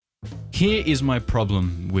here is my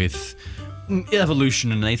problem with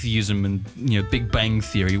evolution and atheism and, you know, Big Bang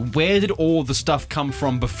Theory. Where did all the stuff come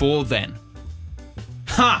from before then?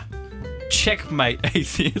 Ha! Checkmate,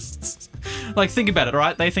 atheists. Like, think about it,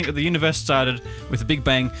 right? They think that the universe started with a Big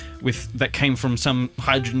Bang that came from some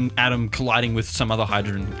hydrogen atom colliding with some other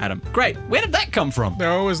hydrogen atom. Great. Where did that come from?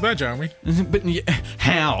 They're always there, Jeremy. But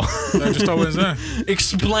how? They're just always there.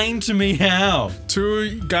 Explain to me how.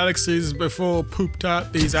 2 galaxies before pooped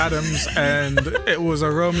out these atoms, and it was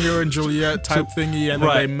a Romeo and Juliet type thingy, and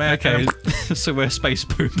then they met. Okay. So we're space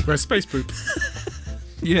poop. We're space poop.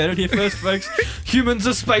 You heard it here first, folks. Humans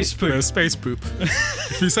are space poop. We're space poop.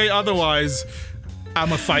 If you say otherwise,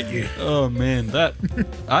 I'ma fight you. Oh man,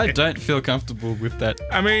 I don't feel comfortable with that.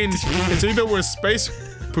 I mean, it's either we're space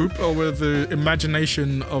poop or with the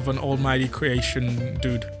imagination of an almighty creation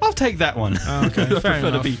dude. I'll take that one. Oh, okay, I prefer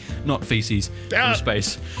enough. to be not feces from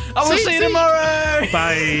space. I will See see you tomorrow.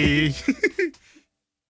 Bye.